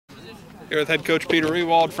Here with head coach Peter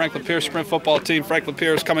Ewald, Franklin Pierce sprint football team. Franklin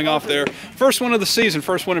Pierce coming off their first win of the season,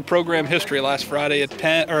 first win in program history last Friday at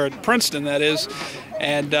Princeton, that is.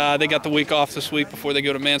 And they got the week off this week before they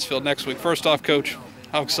go to Mansfield next week. First off, Coach,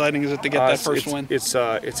 how exciting is it to get that first win? It's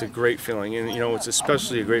a great feeling, and it's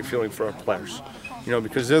especially a great feeling for our players.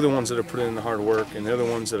 Because they're the ones that are putting in the hard work, and they're the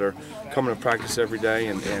ones that are coming to practice every day.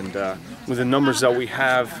 And with the numbers that we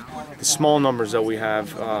have, the small numbers that we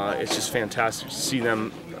have, it's just fantastic to see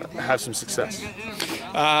them have some success.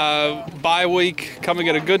 Bye week coming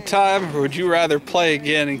at a good time, or would you rather play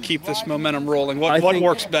again and keep this momentum rolling? What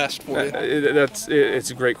works best for you?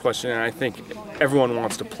 It's a great question, and I think everyone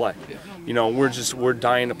wants to play. We're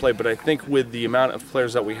dying to play, but I think with the amount of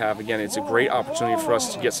players that we have, again, it's a great opportunity for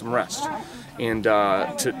us to get some rest and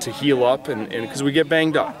to heal up, and because we get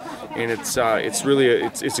banged up, and it's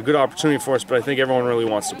a good opportunity for us. But I think everyone really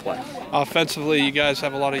wants to play. Offensively, you guys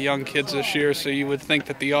have a lot of young kids this year, so you would think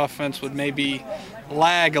that the offense would maybe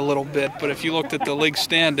lag a little bit, but if you looked at the league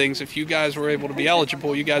standings, if you guys were able to be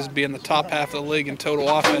eligible, you guys would be in the top half of the league in total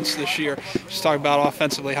offense this year. Just talk about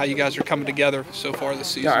offensively, how you guys are coming together so far this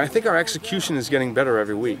season. Yeah, I think our execution is getting better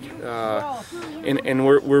every week, and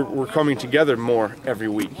we're coming together more every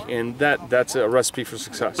week, and that's a recipe for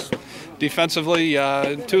success. Defensively, 2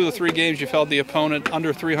 of the 3 games you've held the opponent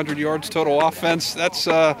under 300 yards total offense. That's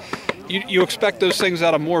you expect those things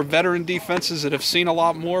out of more veteran defenses that have seen a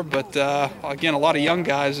lot more, but again, a lot of young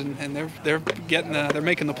guys, and they're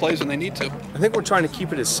making the plays when they need to. I think we're trying to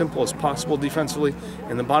keep it as simple as possible defensively,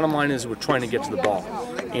 and the bottom line is we're trying to get to the ball.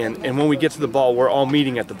 And when we get to the ball, we're all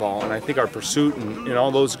meeting at the ball, and I think our pursuit and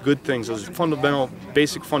all those good things, those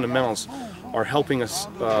basic fundamentals, are helping us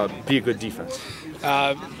be a good defense.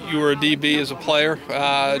 You were a DB as a player.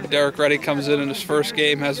 Derek Reddy comes in his first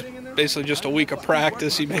game, has basically just a week of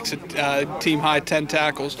practice. He makes a team-high 10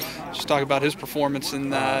 tackles. Just talk about his performance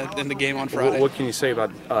in the game on Friday. What can you say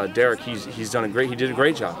about Derek? He did a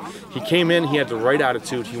great job. He came in, he had the right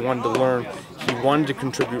attitude, he wanted to learn, he wanted to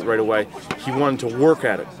contribute right away, he wanted to work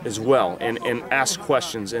at it as well, and ask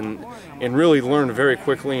questions and really learn very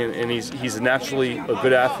quickly, and he's naturally a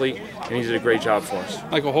good athlete, and he did a great job for us.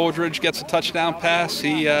 Michael Holdridge gets a touchdown pass.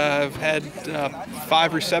 He had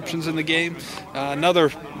 5 receptions in the game.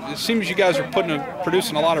 It seems you guys are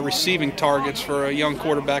producing a lot of receiving targets for a young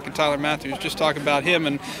quarterback in Tyler Matthews. Just talk about him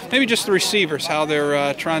and maybe just the receivers, how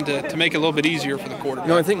they're trying to make it a little bit easier for the quarterback.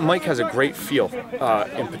 I think Mike has a great feel,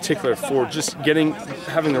 in particular, for just having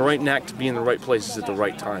the right knack to be in the right places at the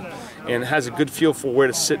right time, and has a good feel for where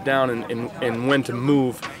to sit down and when to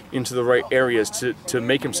move into the right areas to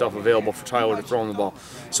make himself available for Tyler to throw on the ball.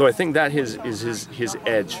 So I think that is his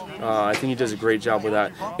edge. I think he does a great job with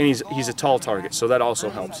that, and he's a tall target, so that also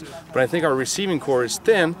helps. But I think our receiving core is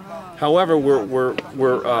thin. However, we're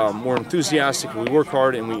enthusiastic. We work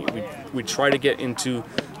hard, and we try to get into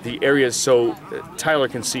the areas so Tyler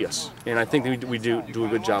can see us, and I think we do a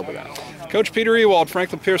good job with that. Coach Peter Ewald,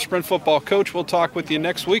 Franklin Pierce Sprint Football. Coach, we'll talk with you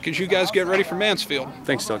next week as you guys get ready for Mansfield.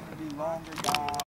 Thanks, Doug.